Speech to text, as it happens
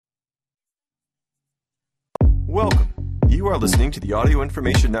Welcome. You are listening to the Audio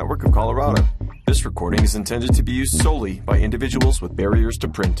Information Network of Colorado. This recording is intended to be used solely by individuals with barriers to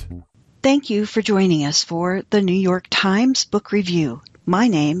print. Thank you for joining us for the New York Times Book Review. My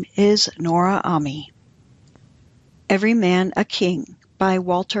name is Nora Ami. Every Man a King by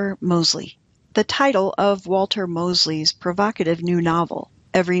Walter Mosley. The title of Walter Mosley's provocative new novel,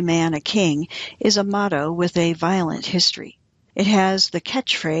 Every Man a King, is a motto with a violent history. It has the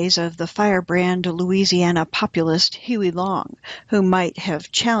catchphrase of the firebrand Louisiana populist Huey Long, who might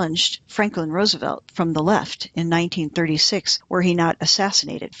have challenged Franklin Roosevelt from the left in 1936 were he not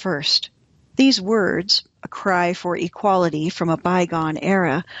assassinated first. These words, a cry for equality from a bygone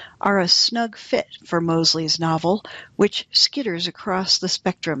era, are a snug fit for Mosley's novel, which skitters across the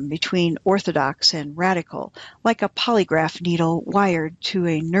spectrum between orthodox and radical, like a polygraph needle wired to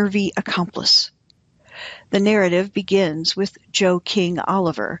a nervy accomplice. The narrative begins with Joe King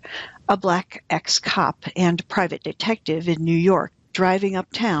Oliver, a black ex-cop and private detective in New York, driving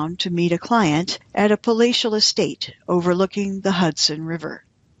uptown to meet a client at a palatial estate overlooking the Hudson River.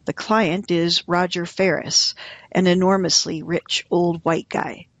 The client is Roger Ferris, an enormously rich old white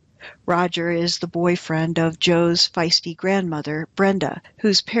guy. Roger is the boyfriend of Joe's feisty grandmother, Brenda,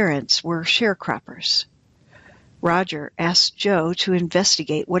 whose parents were sharecroppers. Roger asks Joe to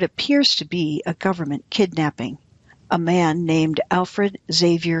investigate what appears to be a government kidnapping. A man named Alfred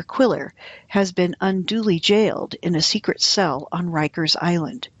Xavier Quiller has been unduly jailed in a secret cell on Rikers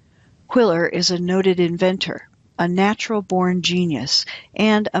Island. Quiller is a noted inventor, a natural-born genius,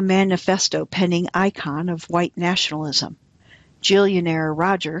 and a manifesto-penning icon of white nationalism. Gillionaire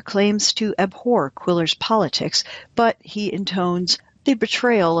Roger claims to abhor Quiller's politics, but he intones, "The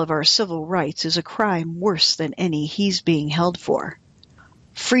betrayal of our civil rights is a crime worse than any he's being held for."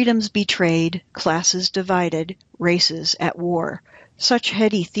 Freedoms betrayed, classes divided, races at war. Such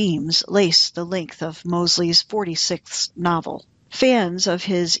heady themes lace the length of Mosley's 46th novel. Fans of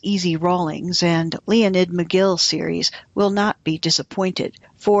his Easy Rawlings and Leonid McGill series will not be disappointed,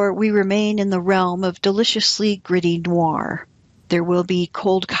 for we remain in the realm of deliciously gritty noir. There will be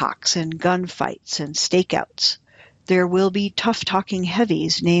cold cocks and gunfights and stakeouts. There will be tough-talking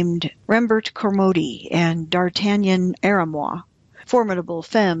heavies named Rembert Cormody and D'Artagnan Aramois, formidable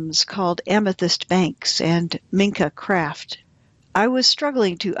femmes called Amethyst Banks and Minka Kraft. I was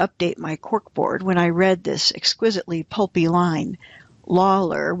struggling to update my corkboard when I read this exquisitely pulpy line.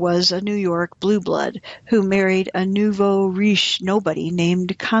 Lawler was a New York blue blood who married a nouveau riche nobody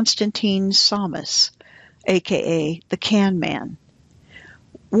named Constantine Saumus, a.k.a. the Can Man.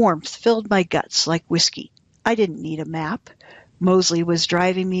 Warmth filled my guts like whiskey. I didn't need a map. Mosley was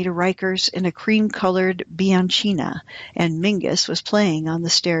driving me to Rikers in a cream-colored Bianchina, and Mingus was playing on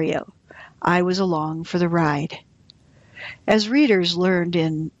the stereo. I was along for the ride. As readers learned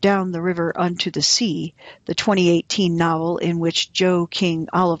in Down the River Unto the Sea, the 2018 novel in which Joe King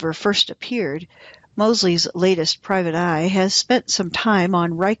Oliver first appeared, Mosley's latest private eye has spent some time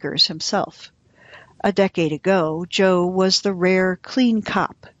on Rikers himself. A decade ago, Joe was the rare clean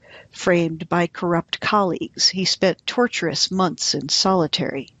cop. Framed by corrupt colleagues, he spent torturous months in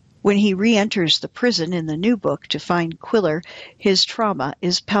solitary. When he re-enters the prison in the new book to find Quiller, his trauma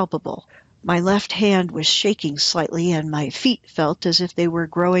is palpable. My left hand was shaking slightly, and my feet felt as if they were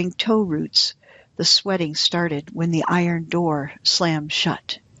growing toe roots. The sweating started when the iron door slammed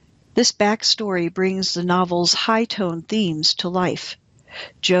shut. This backstory brings the novel's high-toned themes to life.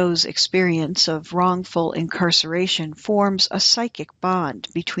 Joe's experience of wrongful incarceration forms a psychic bond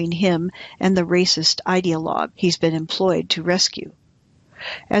between him and the racist ideologue he's been employed to rescue.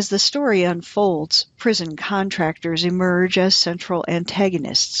 As the story unfolds, prison contractors emerge as central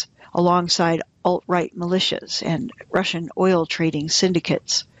antagonists, alongside alt-right militias and Russian oil trading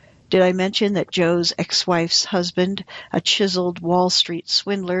syndicates. Did I mention that Joe's ex-wife's husband, a chiseled Wall Street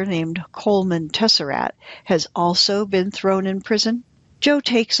swindler named Coleman Tesseract, has also been thrown in prison? Joe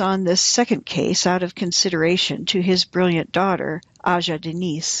takes on this second case out of consideration to his brilliant daughter, Aja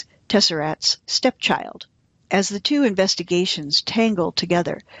Denise, Tesseract's stepchild. As the two investigations tangle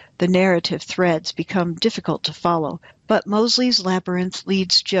together, the narrative threads become difficult to follow, but Mosley's labyrinth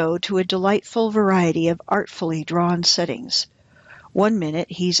leads Joe to a delightful variety of artfully drawn settings. One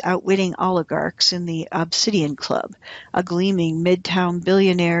minute he's outwitting oligarchs in the Obsidian Club, a gleaming midtown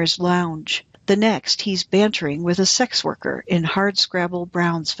billionaire's lounge. The next, he's bantering with a sex worker in Hardscrabble,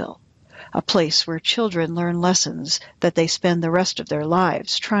 Brownsville, a place where children learn lessons that they spend the rest of their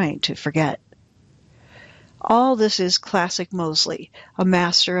lives trying to forget. All this is classic Mosley, a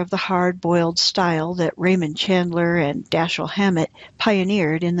master of the hard-boiled style that Raymond Chandler and Dashiell Hammett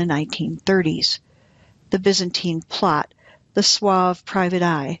pioneered in the 1930s. The Byzantine plot, the suave private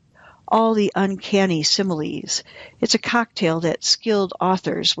eye, all the uncanny similes. It's a cocktail that skilled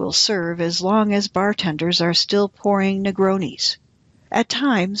authors will serve as long as bartenders are still pouring Negronis. At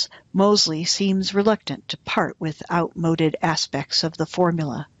times, Mosley seems reluctant to part with outmoded aspects of the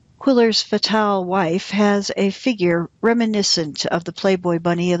formula. Quiller's fatale wife has a figure reminiscent of the Playboy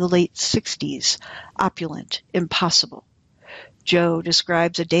bunny of the late 60s, opulent, impossible. Joe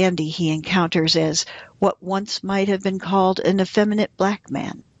describes a dandy he encounters as what once might have been called an effeminate black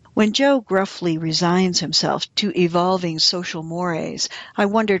man. When Joe gruffly resigns himself to evolving social mores, I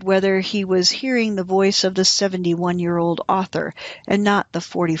wondered whether he was hearing the voice of the 71-year-old author and not the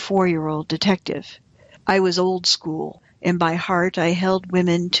 44-year-old detective. I was old school, and by heart I held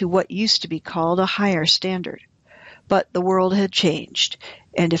women to what used to be called a higher standard. But the world had changed,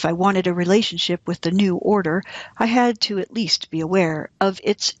 and if I wanted a relationship with the new order, I had to at least be aware of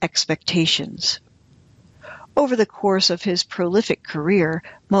its expectations. Over the course of his prolific career,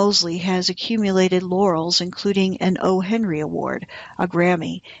 Mosley has accumulated laurels including an O. Henry Award, a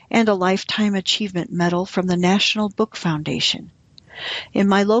Grammy, and a Lifetime Achievement Medal from the National Book Foundation. In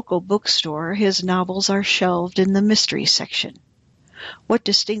my local bookstore, his novels are shelved in the mystery section. What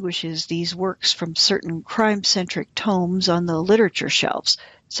distinguishes these works from certain crime-centric tomes on the literature shelves,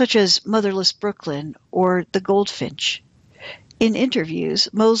 such as Motherless Brooklyn or The Goldfinch? In interviews,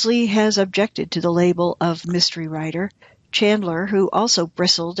 Mosley has objected to the label of mystery writer. Chandler, who also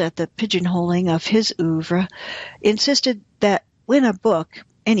bristled at the pigeonholing of his oeuvre, insisted that when a book,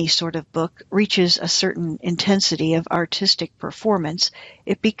 any sort of book, reaches a certain intensity of artistic performance,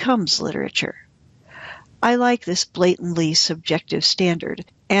 it becomes literature. I like this blatantly subjective standard,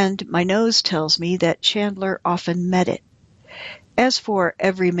 and my nose tells me that Chandler often met it. As for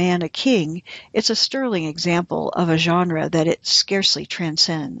Every Man a King, it's a sterling example of a genre that it scarcely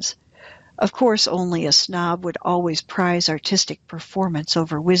transcends. Of course, only a snob would always prize artistic performance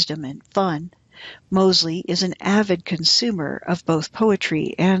over wisdom and fun. Mosley is an avid consumer of both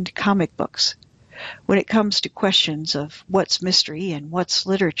poetry and comic books. When it comes to questions of what's mystery and what's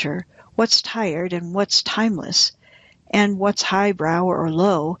literature, what's tired and what's timeless, and what's highbrow or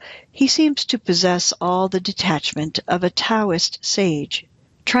low, he seems to possess all the detachment of a Taoist sage.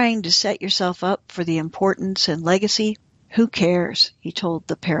 Trying to set yourself up for the importance and legacy? Who cares, he told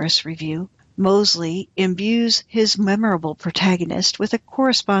the Paris Review. Mosley imbues his memorable protagonist with a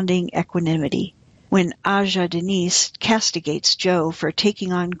corresponding equanimity. When Aja Denise castigates Joe for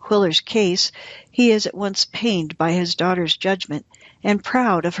taking on Quiller's case, he is at once pained by his daughter's judgment and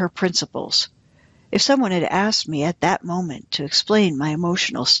proud of her principles. If someone had asked me at that moment to explain my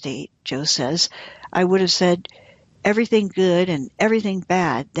emotional state, Joe says, I would have said, everything good and everything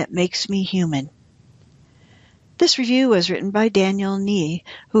bad that makes me human. This review was written by Daniel Nie,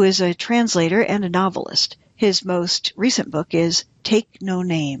 who is a translator and a novelist. His most recent book is Take No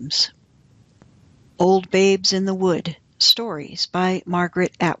Names. Old Babes in the Wood, Stories by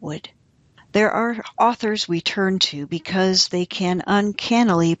Margaret Atwood. There are authors we turn to because they can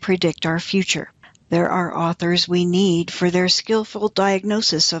uncannily predict our future. There are authors we need for their skillful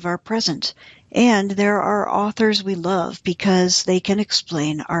diagnosis of our present, and there are authors we love because they can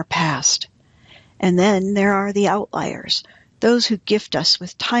explain our past. And then there are the outliers, those who gift us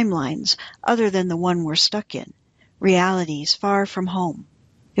with timelines other than the one we're stuck in, realities far from home.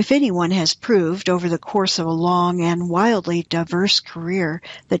 If anyone has proved over the course of a long and wildly diverse career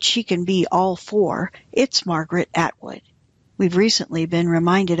that she can be all four, it's Margaret Atwood. We've recently been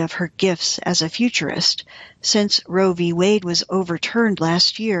reminded of her gifts as a futurist. Since Roe v. Wade was overturned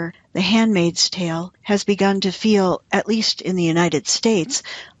last year, The Handmaid's Tale has begun to feel, at least in the United States,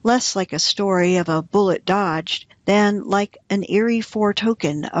 less like a story of a bullet dodged than like an eerie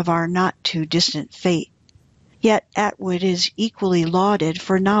foretoken of our not-too-distant fate. Yet Atwood is equally lauded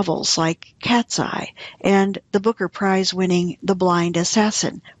for novels like Cat's Eye and the Booker Prize-winning The Blind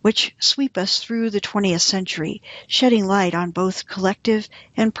Assassin, which sweep us through the 20th century, shedding light on both collective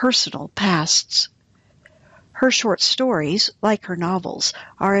and personal pasts. Her short stories, like her novels,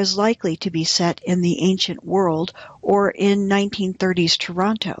 are as likely to be set in the ancient world or in 1930s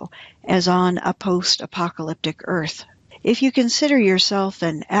Toronto as on a post-apocalyptic Earth. If you consider yourself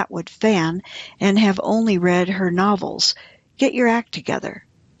an Atwood fan and have only read her novels, get your act together.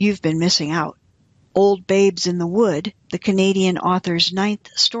 You've been missing out. Old Babes in the Wood, the Canadian author's 9th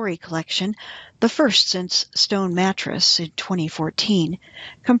story collection, the first since Stone Mattress in 2014,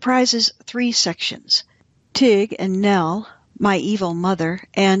 comprises 3 sections: Tig and Nell, My Evil Mother,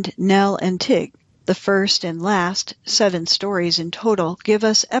 and Nell and Tig, The The first and last 7 stories in total give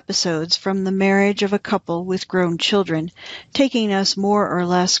us episodes from the marriage of a couple with grown children, taking us more or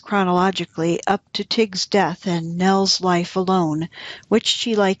less chronologically up to Tig's death and Nell's life alone, which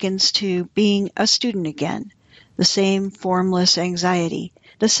she likens to being a student again, the same formless anxiety,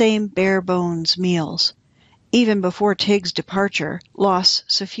 the same bare-bones meals. Even before Tig's departure, loss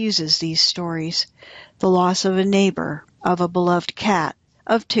suffuses these stories. The loss of a neighbor, of a beloved cat,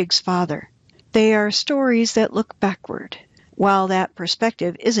 of Tig's father. They are stories that look backward. While that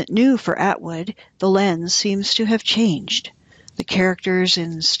perspective isn't new for Atwood, the lens seems to have changed. The characters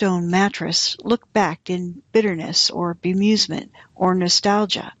in Stone Mattress look back in bitterness or bemusement or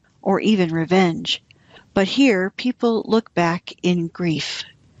nostalgia or even revenge. But here people look back in grief.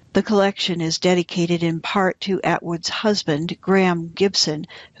 The collection is dedicated in part to Atwood's husband, Graham Gibson,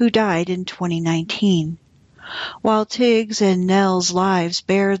 who died in 2019. While Tig's and Nell's lives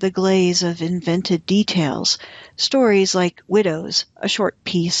bear the glaze of invented details, stories like Widows, a short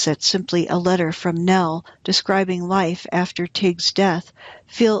piece that's simply a letter from Nell describing life after Tig's death,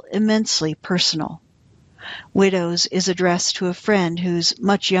 feel immensely personal. Widows is addressed to a friend who's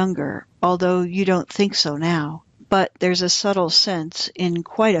much younger, although you don't think so now. But there's a subtle sense in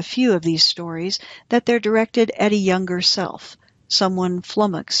quite a few of these stories that they're directed at a younger self, someone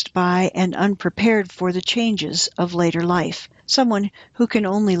flummoxed by and unprepared for the changes of later life, someone who can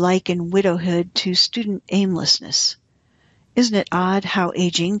only liken widowhood to student aimlessness. Isn't it odd how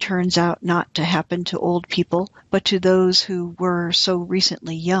aging turns out not to happen to old people, but to those who were so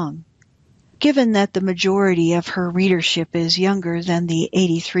recently young? Given that the majority of her readership is younger than the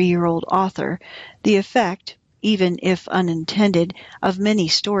 83-year-old author, the effect, even if unintended, of many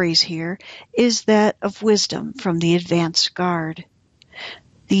stories here is that of wisdom from the advanced guard.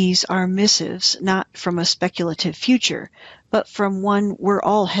 These are missives not from a speculative future, but from one we're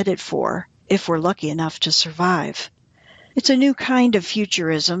all headed for, if we're lucky enough to survive. It's a new kind of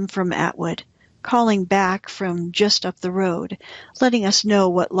futurism from Atwood, calling back from just up the road, letting us know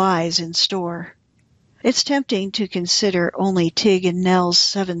what lies in store. It's tempting to consider only Tig and Nell's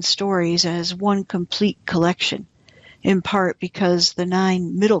 7 stories as one complete collection, in part because the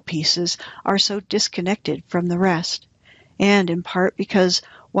 9 middle pieces are so disconnected from the rest, and in part because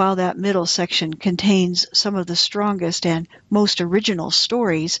while that middle section contains some of the strongest and most original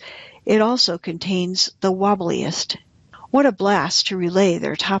stories, it also contains the wobbliest. What a blast to relay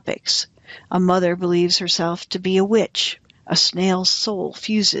their topics. A mother believes herself to be a witch. A snail's soul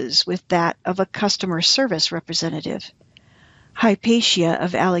fuses with that of a customer service representative. Hypatia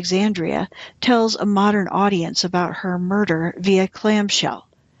of Alexandria tells a modern audience about her murder via clamshell.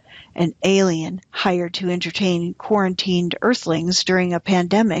 An alien hired to entertain quarantined Earthlings during a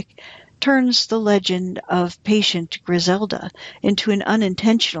pandemic turns the legend of patient Griselda into an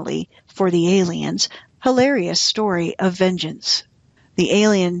unintentionally, for the aliens, hilarious story of vengeance. The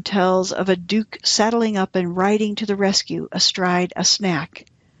alien tells of a duke saddling up and riding to the rescue astride a snack.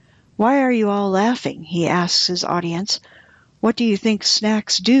 "Why are you all laughing?" he asks his audience. "What do you think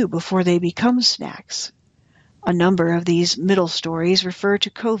snacks do before they become snacks?" A number of these middle stories refer to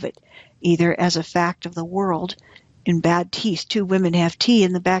COVID, either as a fact of the world. In Bad Teeth, 2 women have tea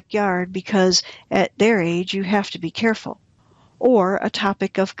in the backyard because at their age you have to be careful, or a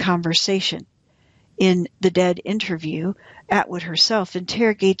topic of conversation. In The Dead Interview, Atwood herself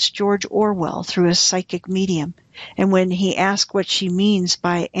interrogates George Orwell through a psychic medium, and when he asks what she means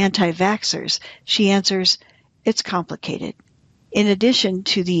by anti-vaxxers, she answers, "It's complicated." In addition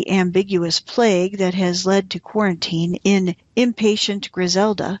to the ambiguous plague that has led to quarantine in Impatient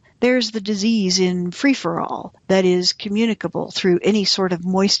Griselda, there's the disease in Free-for-All that is communicable through any sort of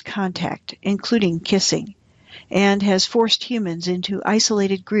moist contact, including kissing, and has forced humans into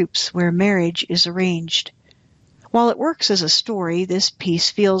isolated groups where marriage is arranged. While it works as a story, this piece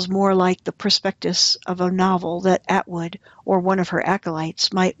feels more like the prospectus of a novel that Atwood or one of her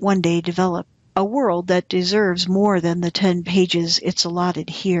acolytes might one day develop, a world that deserves more than the 10 pages it's allotted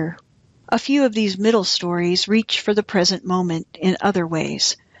here. A few of these middle stories reach for the present moment in other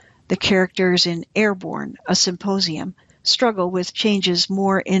ways. The characters in Airborne, a symposium, struggle with changes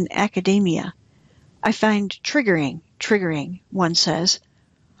more in academia. I find triggering, one says,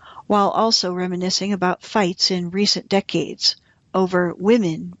 while also reminiscing about fights in recent decades over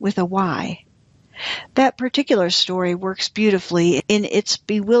women with a Y. That particular story works beautifully in its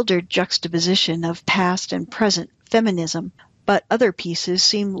bewildered juxtaposition of past and present feminism, but other pieces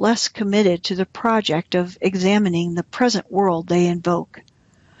seem less committed to the project of examining the present world they invoke.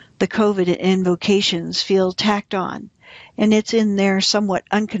 The COVID invocations feel tacked on, and it's in their somewhat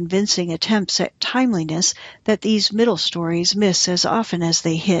unconvincing attempts at timeliness that these middle stories miss as often as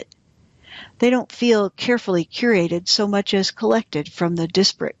they hit. They don't feel carefully curated so much as collected from the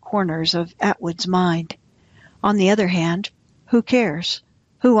disparate corners of Atwood's mind. On the other hand, who cares?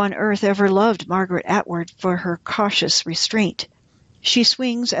 Who on earth ever loved Margaret Atwood for her cautious restraint? She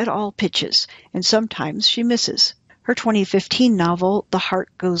swings at all pitches, and sometimes she misses. Her 2015 novel, The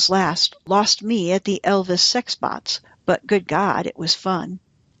Heart Goes Last, lost me at the Elvis sex bots, but good God, it was fun.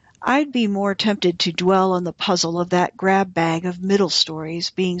 I'd be more tempted to dwell on the puzzle of that grab bag of middle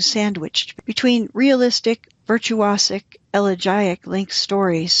stories being sandwiched between realistic, virtuosic, elegiac length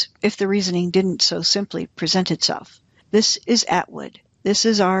stories if the reasoning didn't so simply present itself. This is Atwood. This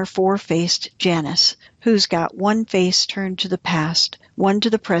is our four-faced Janus, who's got one face turned to the past, one to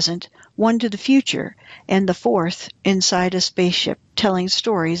the present, one to the future, and the fourth inside a spaceship telling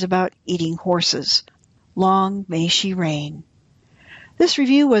stories about eating horses. Long may she reign. This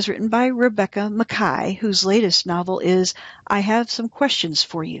review was written by Rebecca Makkai, whose latest novel is I Have Some Questions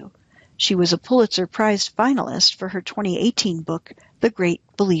for You. She was a Pulitzer Prize finalist for her 2018 book, The Great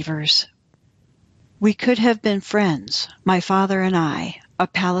Believers. We Could Have Been Friends, My Father and I, a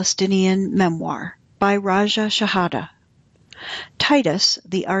Palestinian Memoir, by Raja Shehadeh. Titus,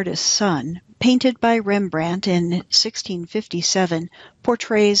 the artist's son, painted by Rembrandt in 1657,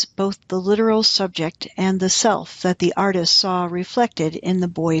 portrays both the literal subject and the self that the artist saw reflected in the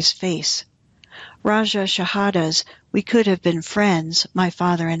boy's face. Raja Shehadeh's We Could Have Been Friends, My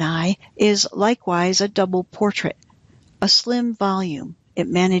Father and I, is likewise a double portrait. A slim volume, it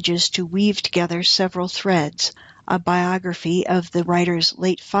manages to weave together several threads, a biography of the writer's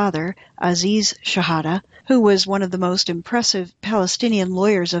late father, Aziz Shehadeh, who was one of the most impressive Palestinian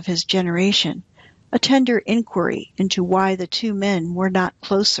lawyers of his generation, a tender inquiry into why the two men were not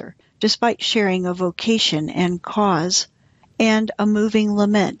closer, despite sharing a vocation and cause, and a moving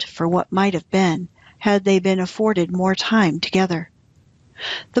lament for what might have been had they been afforded more time together.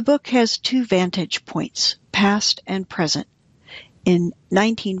 The book has two vantage points, past and present. In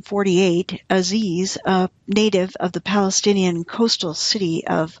 1948, Aziz, a native of the Palestinian coastal city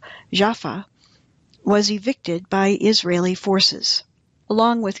of Jaffa, was evicted by Israeli forces.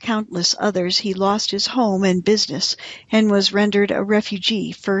 Along with countless others, he lost his home and business and was rendered a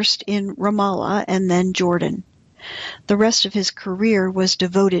refugee first in Ramallah and then Jordan. The rest of his career was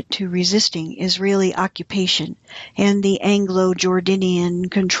devoted to resisting Israeli occupation and the Anglo-Jordanian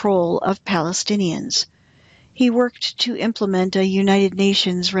control of Palestinians. He worked to implement a United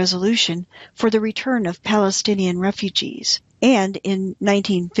Nations resolution for the return of Palestinian refugees, and in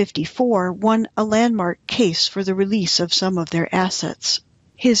 1954 won a landmark case for the release of some of their assets.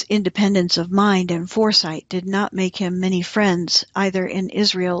 His independence of mind and foresight did not make him many friends either in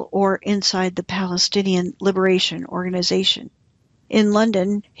Israel or inside the Palestinian Liberation Organization. In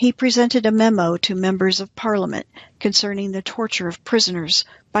London, he presented a memo to members of Parliament concerning the torture of prisoners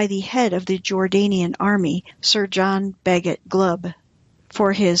by the head of the Jordanian army, Sir John Bagot Glubb.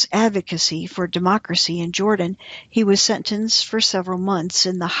 For his advocacy for democracy in Jordan, he was sentenced for several months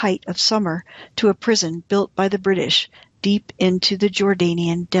in the height of summer to a prison built by the British deep into the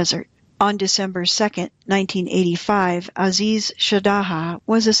Jordanian desert. On December 2, 1985, Aziz Shehadeh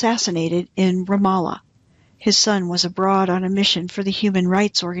was assassinated in Ramallah. His son was abroad on a mission for the human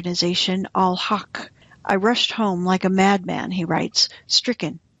rights organization Al-Haq. I rushed home like a madman, he writes,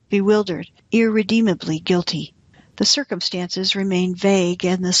 stricken, bewildered, irredeemably guilty. The circumstances remain vague,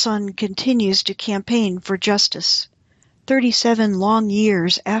 and the son continues to campaign for justice. 37 long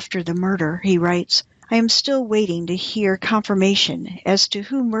years after the murder, he writes, I am still waiting to hear confirmation as to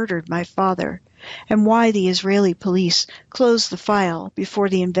who murdered my father and why the Israeli police closed the file before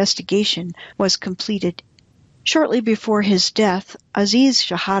the investigation was completed. Shortly before his death, Aziz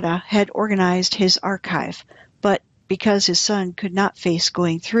Shehadeh had organized his archive, but because his son could not face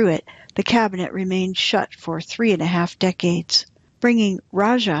going through it, the cabinet remained shut for 3.5 decades, bringing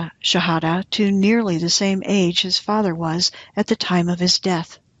Raja Shehadeh to nearly the same age his father was at the time of his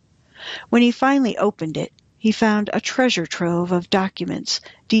death. When he finally opened it, he found a treasure trove of documents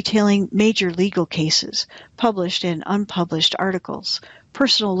detailing major legal cases, published and unpublished articles,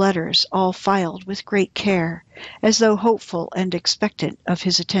 personal letters, all filed with great care, as though hopeful and expectant of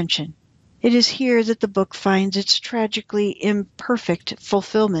his attention. It is here that the book finds its tragically imperfect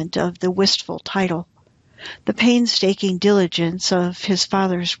fulfillment of the wistful title. The painstaking diligence of his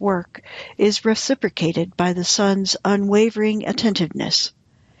father's work is reciprocated by the son's unwavering attentiveness.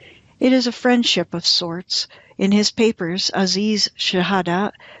 It is a friendship of sorts. In his papers, Aziz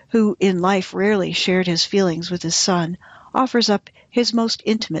Shehadeh, who in life rarely shared his feelings with his son, offers up his most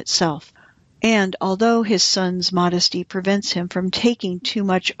intimate self. And although his son's modesty prevents him from taking too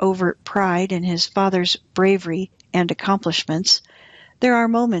much overt pride in his father's bravery and accomplishments, there are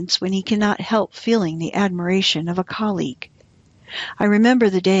moments when he cannot help feeling the admiration of a colleague. I remember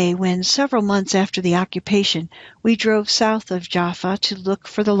the day when, several months after the occupation, we drove south of Jaffa to look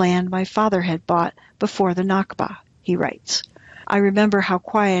for the land my father had bought before the Nakba, he writes. I remember how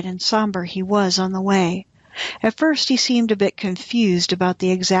quiet and somber he was on the way. At first he seemed a bit confused about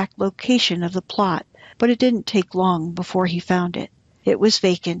the exact location of the plot, but it didn't take long before he found it. It was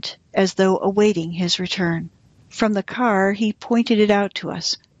vacant, as though awaiting his return. From the car he pointed it out to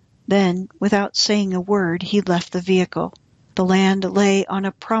us. Then, without saying a word, he left the vehicle. The land lay on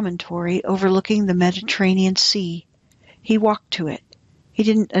a promontory overlooking the Mediterranean Sea. He walked to it. He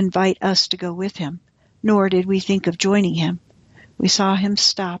didn't invite us to go with him, nor did we think of joining him. We saw him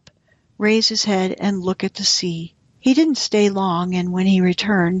stop, raise his head, and look at the sea. He didn't stay long, and when he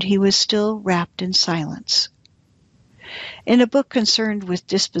returned, he was still wrapped in silence. In a book concerned with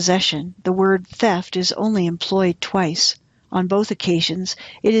dispossession, the word theft is only employed twice. On both occasions,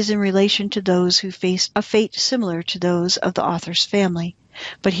 it is in relation to those who faced a fate similar to those of the author's family.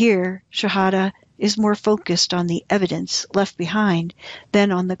 But here, Shahada is more focused on the evidence left behind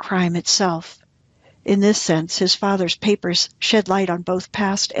than on the crime itself. In this sense, his father's papers shed light on both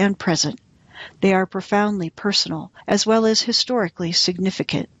past and present. They are profoundly personal, as well as historically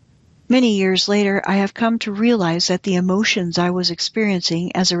significant. Many years later, I have come to realize that the emotions I was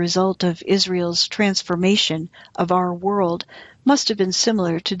experiencing as a result of Israel's transformation of our world must have been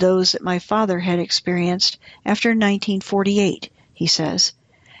similar to those that my father had experienced after 1948, he says.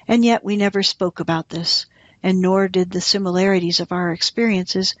 And yet we never spoke about this, and nor did the similarities of our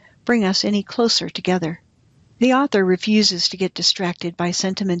experiences bring us any closer together. The author refuses to get distracted by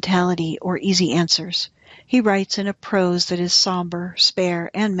sentimentality or easy answers. He writes in a prose that is somber, spare,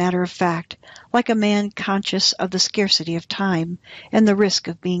 and matter-of-fact, like a man conscious of the scarcity of time and the risk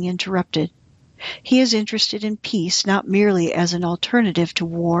of being interrupted. He is interested in peace not merely as an alternative to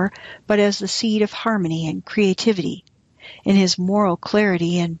war, but as the seed of harmony and creativity. In his moral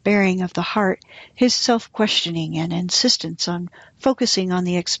clarity and bearing of the heart, his self-questioning and insistence on focusing on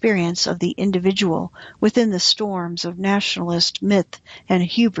the experience of the individual within the storms of nationalist myth and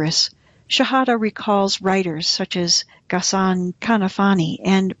hubris, Shahada recalls writers such as Ghassan Kanafani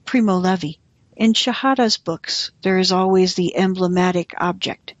and Primo Levi. In Shahada's books, there is always the emblematic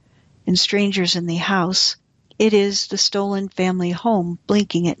object. In Strangers in the House, it is the stolen family home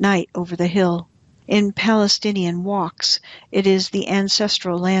blinking at night over the hill. In Palestinian Walks, it is the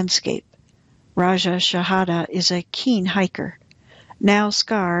ancestral landscape. Raja Shahada is a keen hiker, now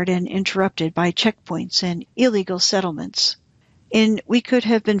scarred and interrupted by checkpoints and illegal settlements. In We Could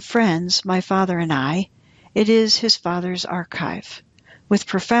Have Been Friends, My Father and I, it is his father's archive. With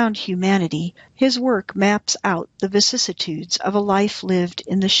profound humanity, his work maps out the vicissitudes of a life lived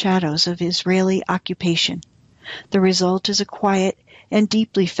in the shadows of Israeli occupation. The result is a quiet and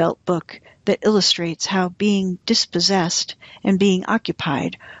deeply felt book that illustrates how being dispossessed and being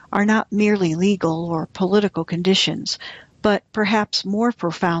occupied are not merely legal or political conditions, but perhaps more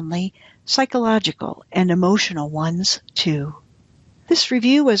profoundly psychological and emotional ones, too. This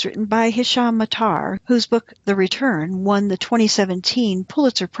review was written by Hisham Matar, whose book The Return won the 2017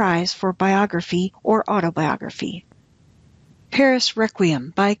 Pulitzer Prize for Biography or Autobiography. Paris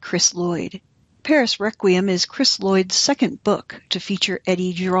Requiem by Chris Lloyd. Paris Requiem is Chris Lloyd's second book to feature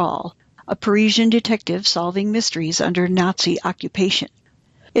Eddie Giral, a Parisian detective solving mysteries under Nazi occupation.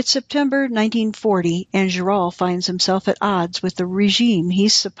 It's September 1940, and Giral finds himself at odds with the regime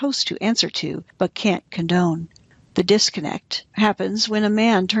he's supposed to answer to but can't condone. The disconnect happens when a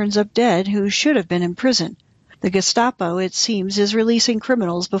man turns up dead who should have been in prison. The Gestapo, it seems, is releasing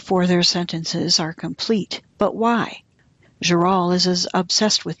criminals before their sentences are complete. But why? Giral is as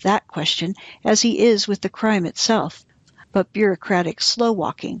obsessed with that question as he is with the crime itself. But bureaucratic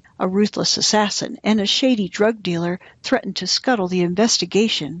slow-walking, a ruthless assassin, and a shady drug dealer threaten to scuttle the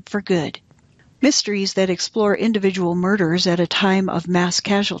investigation for good. Mysteries that explore individual murders at a time of mass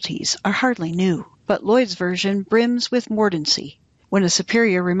casualties are hardly new, but Lloyd's version brims with mordancy. When a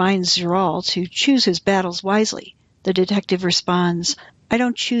superior reminds Giral to choose his battles wisely, the detective responds, "I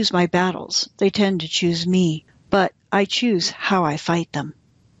don't choose my battles, they tend to choose me, but I choose how I fight them."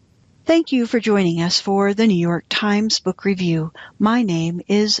 Thank you for joining us for the New York Times Book Review. My name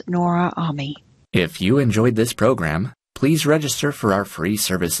is Nora Ami. If you enjoyed this program, please register for our free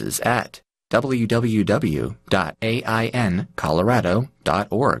services at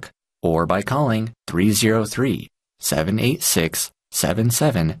www.aincolorado.org or by calling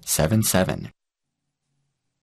 303-786-7777.